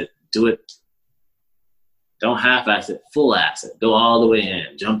half-ass it. Do it. Don't half-ass it, full-ass it. Go all the way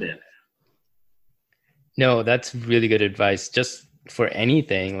in. Jump in. No, that's really good advice. Just for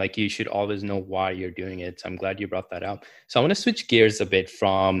anything, like, you should always know why you're doing it. So I'm glad you brought that up. So I want to switch gears a bit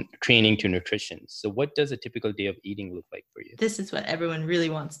from training to nutrition. So what does a typical day of eating look like for you? This is what everyone really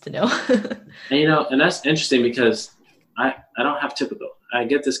wants to know. And that's interesting, because I don't have typical. I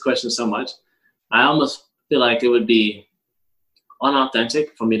get this question so much. I almost feel like it would be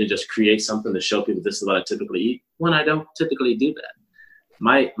unauthentic for me to just create something to show people this is what I typically eat, when I don't typically do that.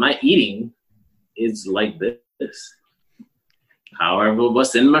 My eating is like this. However,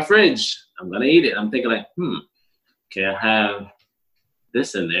 what's in my fridge, I'm going to eat it. I'm thinking like, okay, I have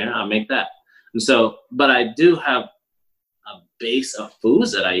this in there. I'll make that. And so, but I do have a base of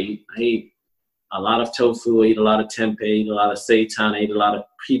foods that I eat. I eat a lot of tofu. I eat a lot of tempeh. I eat a lot of seitan. I eat a lot of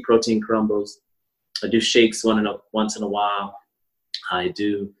pea-protein crumbles. I do shakes once in a while. I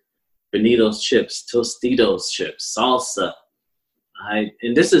do Benito's chips, Tostitos chips, salsa.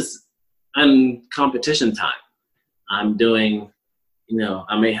 And this is on competition time. I'm doing,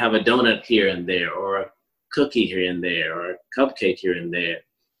 I may have a donut here and there, or a cookie here and there, or a cupcake here and there.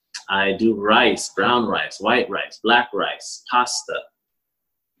 I do rice, brown rice, white rice, black rice, pasta,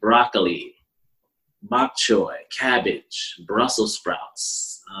 broccoli, bok choy, cabbage, Brussels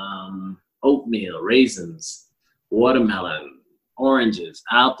sprouts, oatmeal, raisins, watermelon, oranges,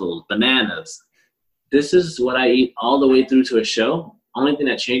 apples, bananas. This is what I eat all the way through to a show. Only thing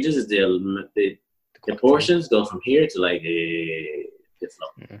that changes is the portions go from here to like a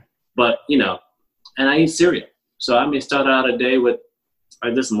flow. But, and I eat cereal. So I may start out a day with,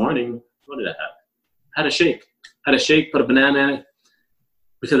 like this morning, what did I have? Had a shake, put a banana in it,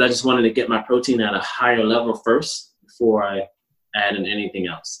 because I just wanted to get my protein at a higher level first before I add in anything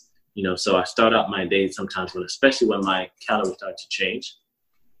else. So I start out my day sometimes especially when my calories start to change,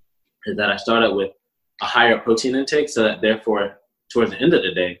 is that I start out with a higher protein intake, so that therefore towards the end of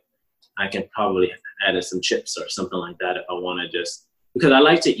the day, I can probably add in some chips or something like that if I want to, just because I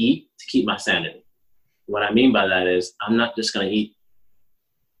like to eat to keep my sanity. What I mean by that is I'm not just going to eat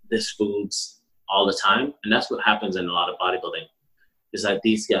this foods all the time. And that's what happens in a lot of bodybuilding, is that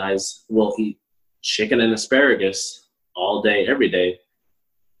these guys will eat chicken and asparagus all day, every day,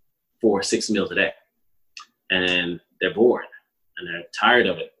 4-6 meals a day. And they're bored and they're tired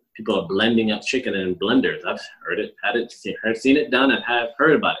of it. People are blending up chicken in blenders. I've heard it, seen it done, and have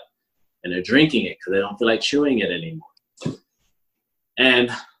heard about it. And they're drinking it because they don't feel like chewing it anymore.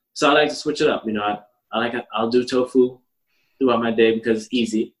 And so I like to switch it up. You know, I'll do tofu throughout my day because it's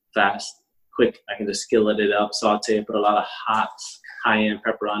easy, fast, quick. I can just skillet it up, saute it, put a lot of hot cayenne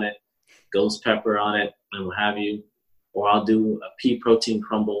pepper on it, ghost pepper on it, and what have you. Or I'll do a pea protein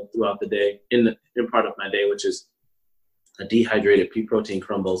crumble throughout the day in part of my day, which is a dehydrated pea protein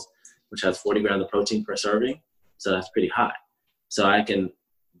crumbles, which has 40 grams of protein per serving. So that's pretty high. So I can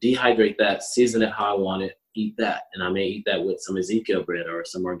dehydrate that, season it how I want it, eat that. And I may eat that with some Ezekiel bread or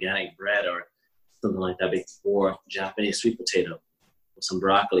some organic bread or something like that, or Japanese sweet potato, with some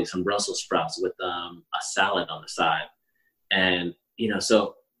broccoli, some Brussels sprouts with a salad on the side. And, you know,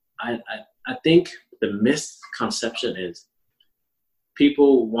 so I think the misconception is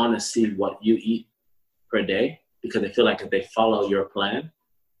people want to see what you eat per day because they feel like if they follow your plan,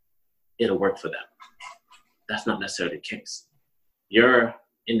 it'll work for them. That's not necessarily the case. Your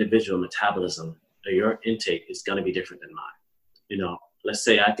individual metabolism or your intake is going to be different than mine. You know, let's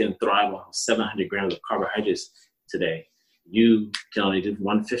say I can thrive on 700 grams of carbohydrates today. You can only do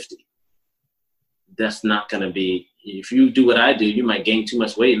 150. That's not going to be, if you do what I do, you might gain too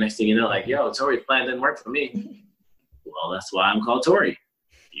much weight. Next thing you know, like, yo, Tori's plan didn't work for me. Well, that's why I'm called Tori.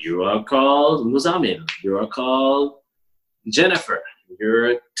 You are called Muzamin. You are called Jennifer.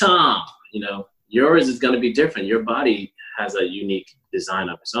 You're Tom. You know, yours is going to be different. Your body has a unique design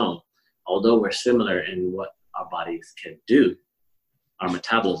of its own. Although we're similar in what our bodies can do, our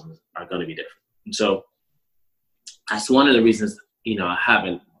metabolisms are going to be different. And so that's one of the reasons, you know, I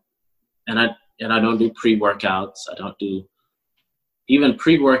haven't, and I don't do pre-workouts. I don't do even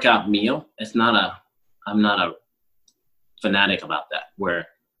pre-workout meal. I'm not a fanatic about that, where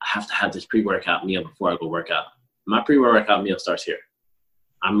I have to have this pre-workout meal before I go work out. My pre-workout meal starts here.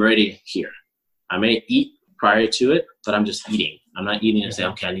 I'm ready here. I may eat prior to it, but I'm just eating. I'm not eating and say,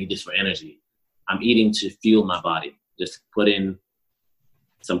 okay, I need this for energy. I'm eating to fuel my body. Just put in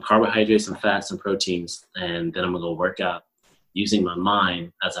some carbohydrates, some fats, some proteins, and then I'm gonna go work out using my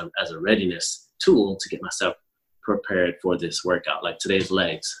mind as a readiness tool to get myself prepared for this workout. Like today's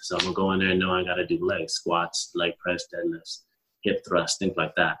legs. So I'm gonna go in there and know I gotta do legs, squats, leg press, deadlifts, hip thrust, things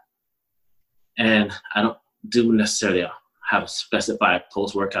like that. And I don't do necessarily have a specified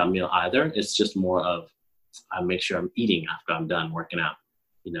post-workout meal either. It's just more of, I make sure I'm eating after I'm done working out.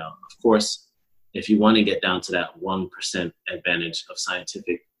 You know, of course, if you want to get down to that 1% advantage of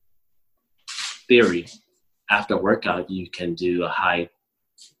scientific theory, after workout, you can do a high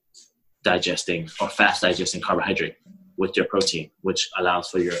digesting or fast digesting carbohydrate with your protein, which allows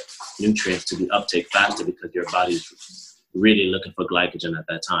for your nutrients to be uptake faster because your body's really looking for glycogen at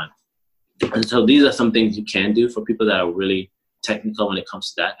that time. And so these are some things you can do for people that are really technical when it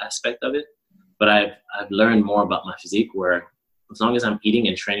comes to that aspect of it. But I've learned more about my physique where as long as I'm eating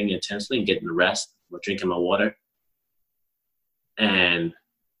and training intensely and getting the rest, or drinking my water, and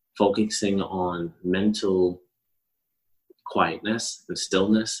focusing on mental quietness and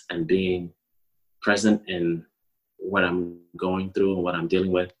stillness and being present in what I'm going through and what I'm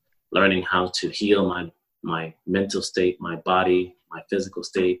dealing with, learning how to heal my mental state, my body, my physical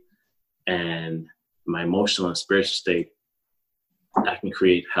state, and my emotional and spiritual state, I can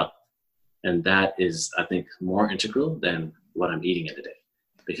create health. And that is, I think, more integral than what I'm eating in a day.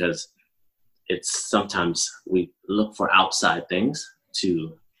 Because it's sometimes we look for outside things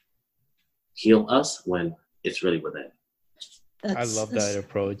to heal us when it's really within. I love that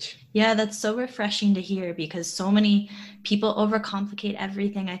approach. Yeah, that's so refreshing to hear because so many people overcomplicate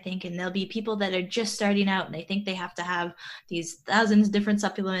everything, I think. And there'll be people that are just starting out and they think they have to have these thousands of different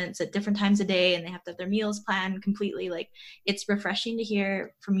supplements at different times a day and they have to have their meals planned completely. Like, it's refreshing to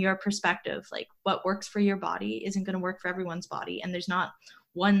hear from your perspective, like what works for your body isn't going to work for everyone's body. And there's not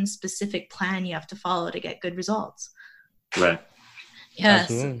one specific plan you have to follow to get good results. Right.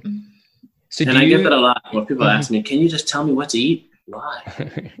 Yes. Absolutely. So and I get that a lot when people ask me, can you just tell me what to eat? Why?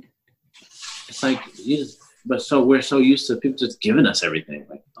 It's like, we're so used to people just giving us everything.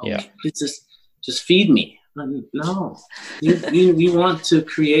 Like, just feed me. No, you want to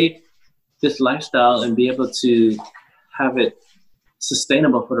create this lifestyle and be able to have it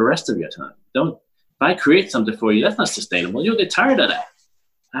sustainable for the rest of your time. If I create something for you, that's not sustainable. You'll get tired of that.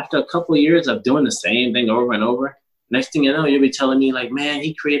 After a couple of years of doing the same thing over and over, next thing you know, you'll be telling me like, man,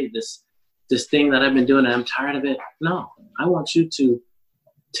 he created this thing that I've been doing and I'm tired of it. No, I want you to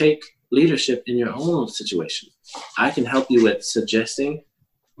take leadership in your own situation. I can help you with suggesting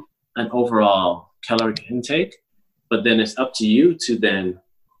an overall caloric intake, but then it's up to you to then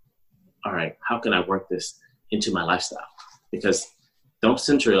all right, how can I work this into my lifestyle? Because don't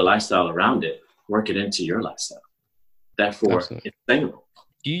center your lifestyle around it, work it into your lifestyle. Therefore, Absolutely. it's sustainable.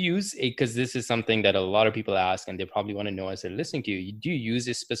 Do you use because this is something that a lot of people ask and they probably want to know as they're listening to you, do you use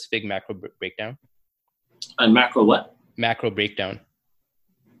a specific macro breakdown? A macro what? Macro breakdown.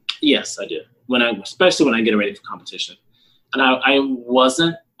 Yes, I do. Especially when I get ready for competition. And I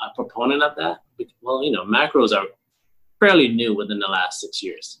wasn't a proponent of that. Well, macros are fairly new within the last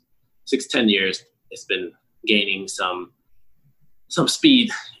 10 years. It's been gaining some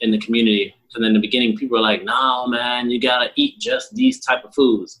speed in the community. And in the beginning, people were like, no, man, you got to eat just these type of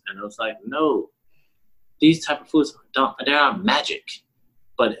foods. And I was like, no, these type of foods, they are magic.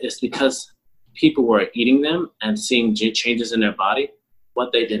 But it's because people were eating them and seeing changes in their body.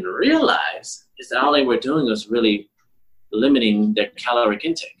 What they didn't realize is that all they were doing was really limiting their caloric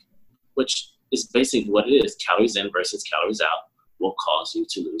intake, which is basically what it is. Calories in versus calories out will cause you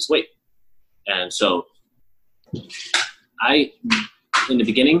to lose weight. And so in the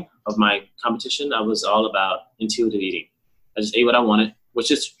beginning of my competition, I was all about intuitive eating. I just ate what I wanted, which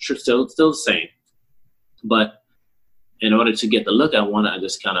is still the same. But in order to get the look I wanted, I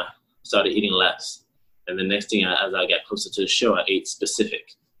just kind of started eating less. And the next thing, as I got closer to the show, I ate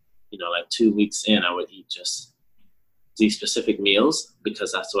specific. Like 2 weeks in, I would eat just these specific meals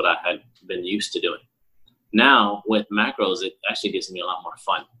because that's what I had been used to doing. Now, with macros, it actually gives me a lot more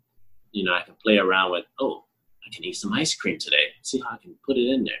fun. I can play around with, I can eat some ice cream today. See how I can put it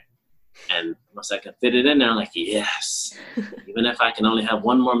in there. And once I can fit it in there, I'm like, yes. Even if I can only have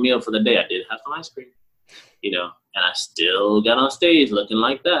one more meal for the day, I did have some ice cream. And I still got on stage looking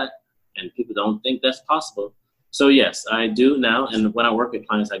like that. And people don't think that's possible. So yes, I do now. And when I work with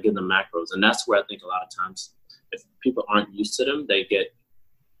clients, I give them macros. And that's where I think a lot of times, if people aren't used to them, they get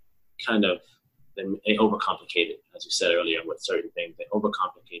they overcomplicate it. As you said earlier, with certain things, they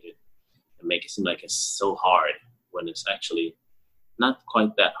overcomplicate it and make it seem like it's so hard when it's actually not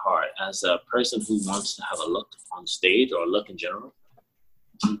quite that hard. As a person who wants to have a look on stage or a look in general,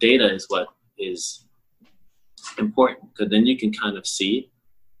 data is what is important, because then you can kind of see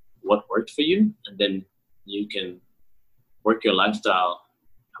what worked for you, and then you can work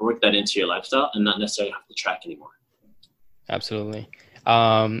that into your lifestyle and not necessarily have to track anymore. Absolutely.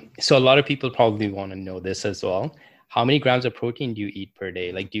 So a lot of people probably want to know this as well. How many grams of protein do you eat per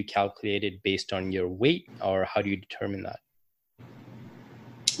day? Like, do you calculate it based on your weight, or how do you determine that?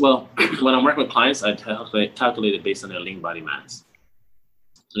 Well, when I'm working with clients, I calculate it based on their lean body mass.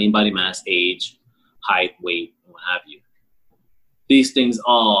 Lean body mass, age, height, weight, and what have you. These things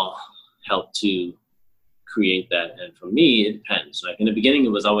all help to create that. And for me, it depends. Like in the beginning, it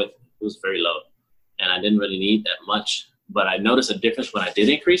was very low, and I didn't really need that much. But I noticed a difference when I did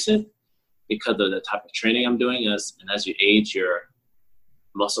increase it because of the type of training I'm doing. As you age, your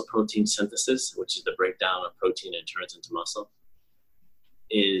muscle protein synthesis, which is the breakdown of protein and turns into muscle,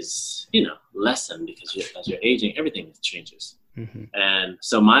 is lessened because as you're aging, everything changes. Mm-hmm. And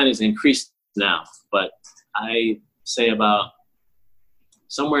so mine is increased now, but I say about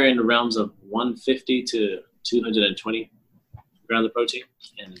somewhere in the realms of 150 to 220 grams of protein.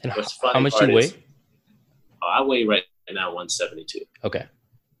 And how much do you weigh? I weigh right now 172. Okay.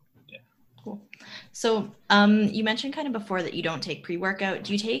 Yeah. Cool. So you mentioned kind of before that you don't take pre-workout.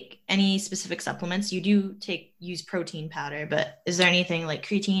 Do you take any specific supplements? You do use protein powder, but is there anything like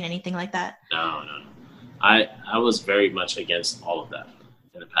creatine, anything like that? No. I was very much against all of that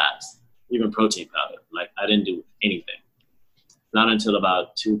in the past. Even protein powder. Like, I didn't do anything. Not until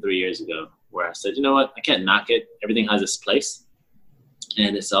about 2-3 years ago, where I said, you know what, I can't knock it. Everything has its place.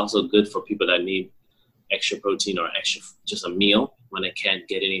 And it's also good for people that need extra protein or extra, just a meal when they can't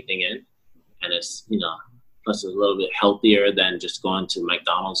get anything in. And it's, plus it's a little bit healthier than just going to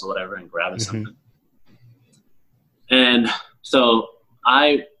McDonald's or whatever and grabbing something. And so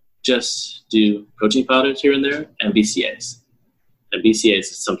I just do protein powders here and there and BCAAs. And BCAAs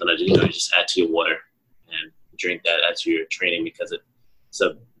is something that you just add to your water and drink that as you're training, because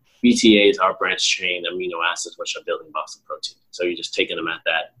BCAAs are branched chain amino acids, which are building blocks of protein. So you're just taking them at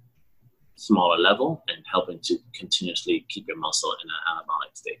that smaller level and helping to continuously keep your muscle in an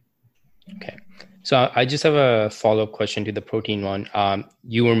anabolic state. Okay. So I just have a follow-up question to the protein one.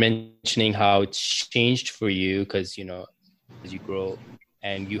 You were mentioning how it's changed for you because, as you grow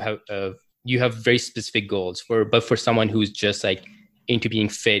and you have very specific goals but for someone who's just like into being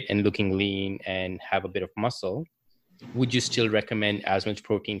fit and looking lean and have a bit of muscle, would you still recommend as much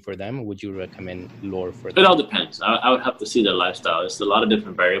protein for them, or would you recommend lower for them? It all depends. I would have to see their lifestyle. There's a lot of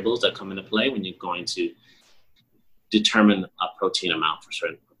different variables that come into play when you're going to determine a protein amount for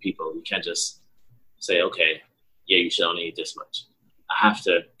certain people. You can't just say, okay, yeah, you should only eat this much. I have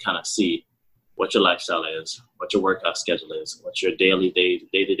to kind of see what your lifestyle is, what your workout schedule is, what your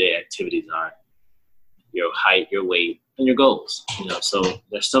day-to-day activities are, your height, your weight, and your goals. So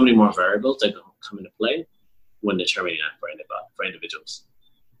there's so many more variables that come into play when determining that for individuals.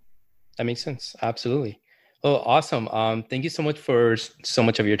 That makes sense. Absolutely. Oh, awesome. Thank you so much for so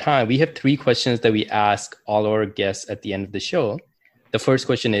much of your time. We have 3 questions that we ask all our guests at the end of the show. The first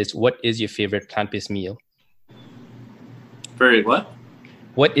question is, what is your favorite plant-based meal? Very what?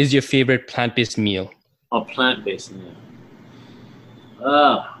 What is your favorite plant-based meal? Oh, plant-based meal.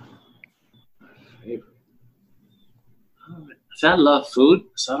 Favorite. I love food,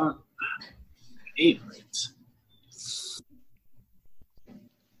 so I don't favorite.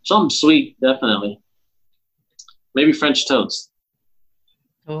 Something sweet, definitely. Maybe French toast.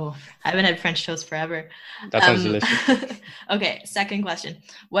 Oh, I haven't had French toast forever. That sounds delicious. Okay, second question.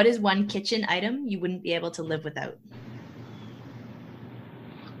 What is one kitchen item you wouldn't be able to live without?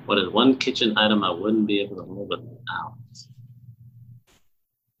 What is one kitchen item I wouldn't be able to live without?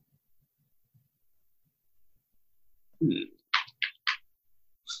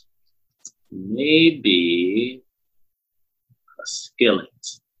 Maybe a skillet.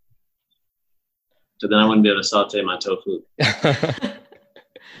 So then I wouldn't be able to saute my tofu.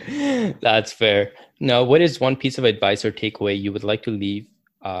 That's fair. Now, what is one piece of advice or takeaway you would like to leave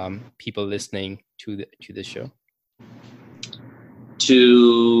people listening to the show?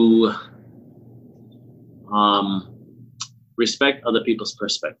 To respect other people's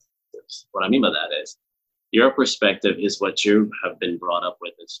perspectives. What I mean by that is your perspective is what you have been brought up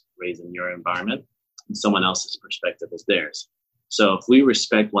with, is raised in your environment, and someone else's perspective is theirs. So if we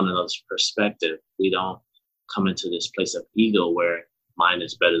respect one another's perspective, we don't come into this place of ego where mine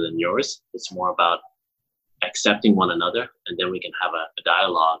is better than yours. It's more about accepting one another, and then we can have a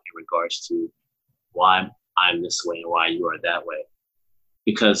dialogue in regards to why I'm this way and why you are that way.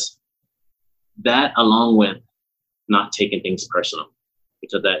 Because that, along with not taking things personal,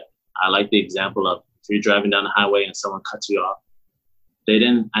 because that I like the example of if you're driving down the highway and someone cuts you off, they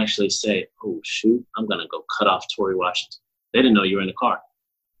didn't actually say, oh, shoot, I'm going to go cut off Tory Washington. They didn't know you were in the car.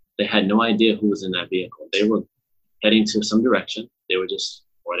 They had no idea who was in that vehicle. They were heading to some direction. They were just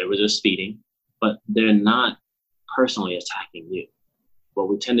speeding, but they're not personally attacking you. What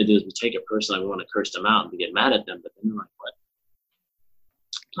we tend to do is we take it personally. We want to curse them out and we get mad at them, but then they're like, what?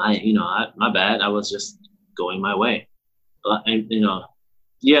 My bad. I was just going my way. And,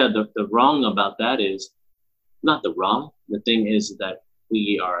 the wrong about that is not the wrong. The thing is that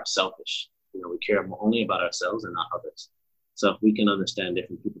we are selfish. We care only about ourselves and not others. So if we can understand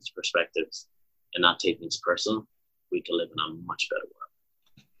different people's perspectives and not take things personal, we can live in a much better world.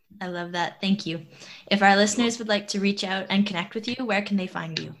 I love that. Thank you. If our listeners would like to reach out and connect with you, where can they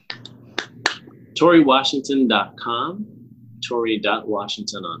find you? ToryWashington.com,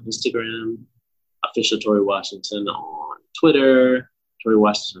 Tory.Washington on Instagram, official Tory Washington on Twitter, Tory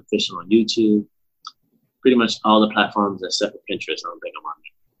Washington official on YouTube. Pretty much all the platforms except for Pinterest. I don't think I'm on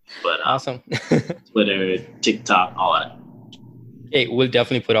there. But awesome. Twitter, TikTok, all that. Hey, we'll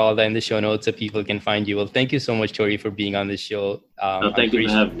definitely put all that in the show notes so people can find you. Well, thank you so much, Tory, for being on this show. Thank you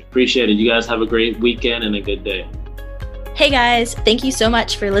for having me. Appreciate it. You guys have a great weekend and a good day. Hey guys, thank you so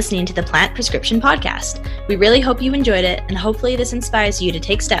much for listening to the Plant Prescription Podcast. We really hope you enjoyed it, and hopefully this inspires you to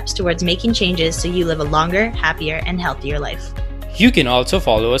take steps towards making changes so you live a longer, happier, and healthier life. You can also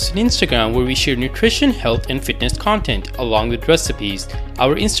follow us on Instagram, where we share nutrition, health, and fitness content along with recipes.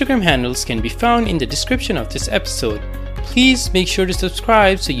 Our Instagram handles can be found in the description of this episode. Please make sure to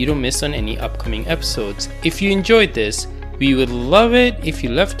subscribe so you don't miss on any upcoming episodes. If you enjoyed this, we would love it if you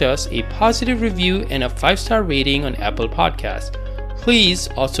left us a positive review and a 5-star rating on Apple Podcasts. Please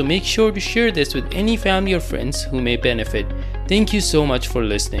also make sure to share this with any family or friends who may benefit. Thank you so much for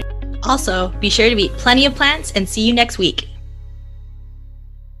listening. Also, be sure to eat plenty of plants and see you next week.